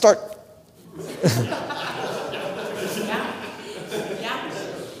 I start.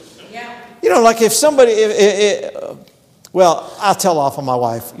 You know, like if somebody, well, I'll tell off on my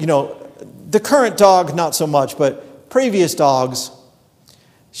wife. You know, the current dog, not so much, but previous dogs,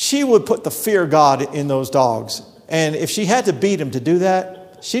 she would put the fear of God in those dogs. And if she had to beat them to do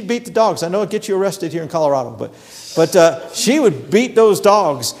that, she'd beat the dogs. I know it gets you arrested here in Colorado, but she would beat those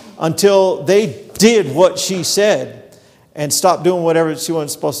dogs until they did what she said and stopped doing whatever she wasn't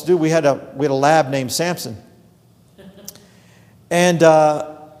supposed to do. We had a lab named Samson. And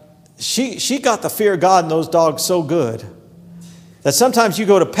she got the fear of God in those dogs so good that sometimes you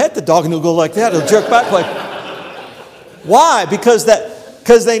go to pet the dog and he'll go like that. He'll jerk back like, why? Because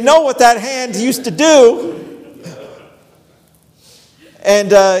they know what that hand used to do.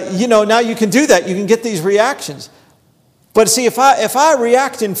 And, you know, now you can do that. You can get these reactions. But see, if I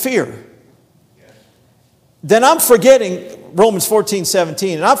react in fear, then I'm forgetting Romans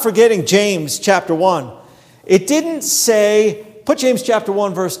 14:17. And I'm forgetting James chapter 1. It didn't say, put James chapter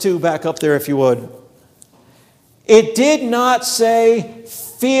 1 verse 2 back up there if you would. It did not say,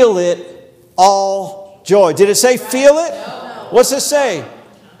 feel it all joy. Did it say feel it? No. What's it say?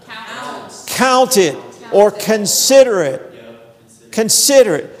 Count it or consider it.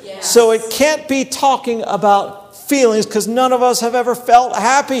 Consider it. Yes. So it can't be talking about feelings because none of us have ever felt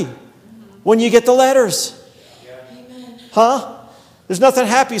happy when you get the letters. Huh? There's nothing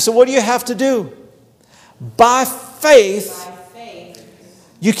happy. So what do you have to do? By faith,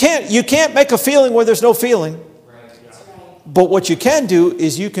 you can't make a feeling where there's no feeling. But what you can do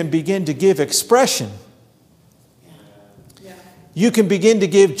is you can begin to give expression. You can begin to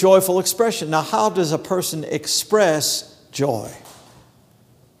give joyful expression. Now, how does a person express joy?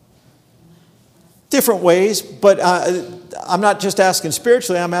 Different ways, but I'm not just asking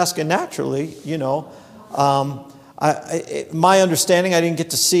spiritually, I'm asking naturally, you know. My understanding, I didn't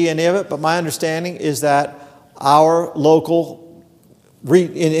get to see any of it, but my understanding is that our local,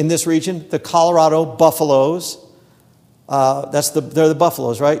 in this region, the Colorado Buffaloes, they're the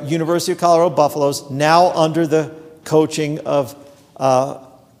Buffaloes, right? University of Colorado Buffaloes, now under the coaching of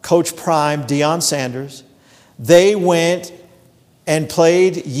Coach Prime, Deion Sanders. They went and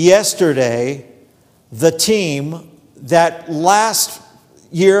played yesterday the team that last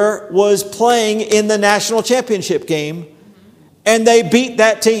year was playing in the national championship game, and they beat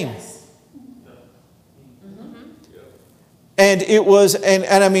that team. And it was, and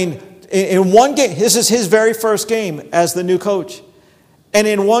I mean, in one game, this is his very first game as the new coach. And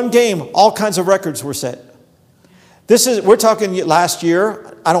in one game, all kinds of records were set. We're talking last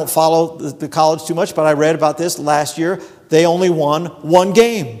year. I don't follow the college too much, but I read about this last year. They only won one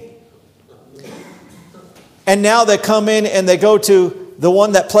game. And now they come in and they go to the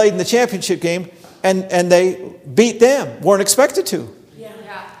one that played in the championship game and they beat them. Weren't expected to.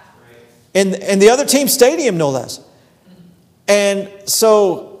 In the other team's stadium, no less. And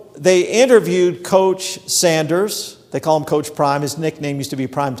so they interviewed Coach Sanders. They call him Coach Prime. His nickname used to be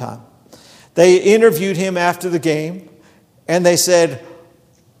Prime Time. They interviewed him after the game and they said,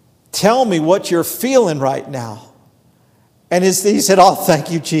 tell me what you're feeling right now. And he said, oh,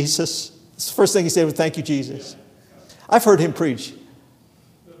 thank you, Jesus. The first thing he said was, thank you, Jesus. I've heard him preach.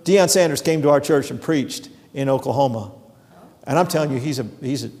 Deion Sanders came to our church and preached in Oklahoma. And I'm telling you, he's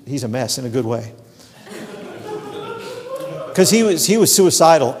a mess in a good way. Because he was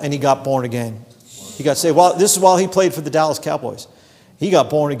suicidal and he got born again. He got saved. Well, this is while he played for the Dallas Cowboys. He got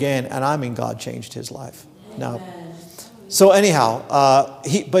born again, and I mean, God changed his life. Now, so anyhow,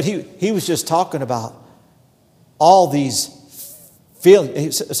 he was just talking about all these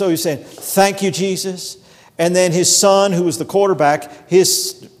feelings. So he's saying, thank you, Jesus. And then his son, who was the quarterback, an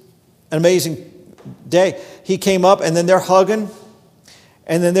amazing day. He came up, and then they're hugging.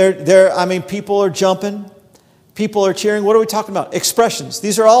 And then people are jumping. People are cheering. What are we talking about? Expressions.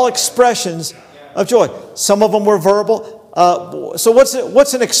 These are all expressions of joy. Some of them were verbal. So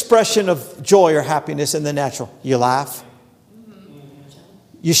what's an expression of joy or happiness in the natural? You laugh.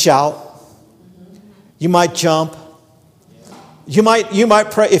 You shout. You might jump. You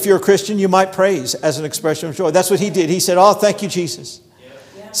might pray. If you're a Christian, you might praise as an expression of joy. That's what he did. He said, oh, thank you, Jesus.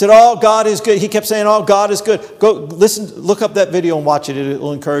 He said, oh, God is good. He kept saying, oh, God is good. Go listen, look up that video and watch it. It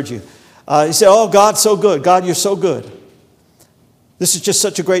will encourage you. He said, oh, God's so good. God, you're so good. This is just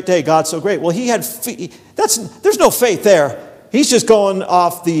such a great day. God's so great. Well, there's no faith there. He's just going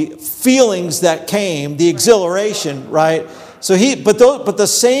off the feelings that came, the exhilaration, right? So but the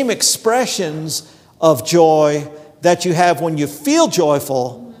same expressions of joy that you have when you feel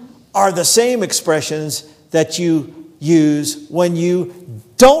joyful are the same expressions that you use when you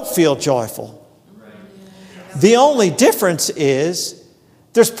don't feel joyful. The only difference is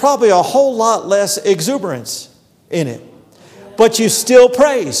there's probably a whole lot less exuberance in it. But you still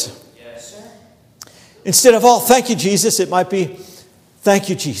praise. Instead of, oh, thank you, Jesus, it might be, thank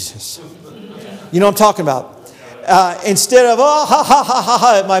you, Jesus. You know what I'm talking about. Instead of, oh, ha, ha, ha, ha,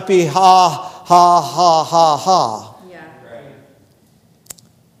 ha, it might be, ha, ha, ha, ha, ha. Yeah.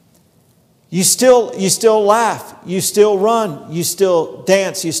 You still laugh. You still run. You still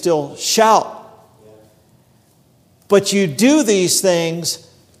dance. You still shout. But you do these things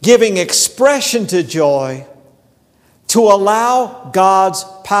giving expression to joy to allow God's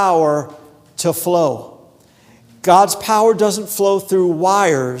power to flow. God's power doesn't flow through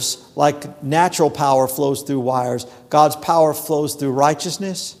wires like natural power flows through wires. God's power flows through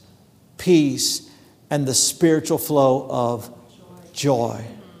righteousness, peace, and the spiritual flow of joy.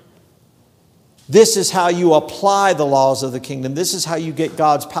 This is how you apply the laws of the kingdom. This is how you get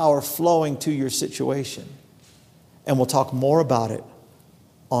God's power flowing to your situation. And we'll talk more about it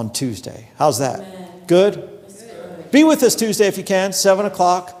on Tuesday. How's that? Amen. Good? Be with us Tuesday if you can, 7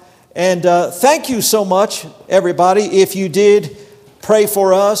 o'clock. And thank you so much, everybody. If you did pray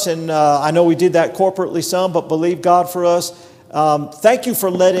for us, and I know we did that corporately some, but believe God for us. Thank you for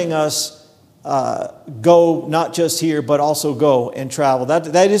letting us go, not just here, but also go and travel.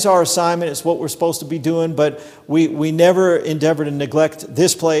 That is our assignment. It's what we're supposed to be doing, but we never endeavor to neglect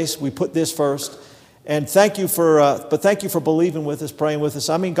this place. We put this first. And thank you for believing with us, praying with us.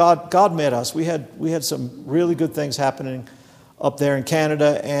 I mean, God met us. We had some really good things happening up there in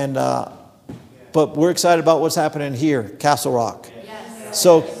Canada, and but we're excited about what's happening here, Castle Rock. Yes.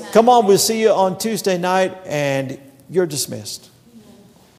 So come on, we'll see you on Tuesday night, and you're dismissed.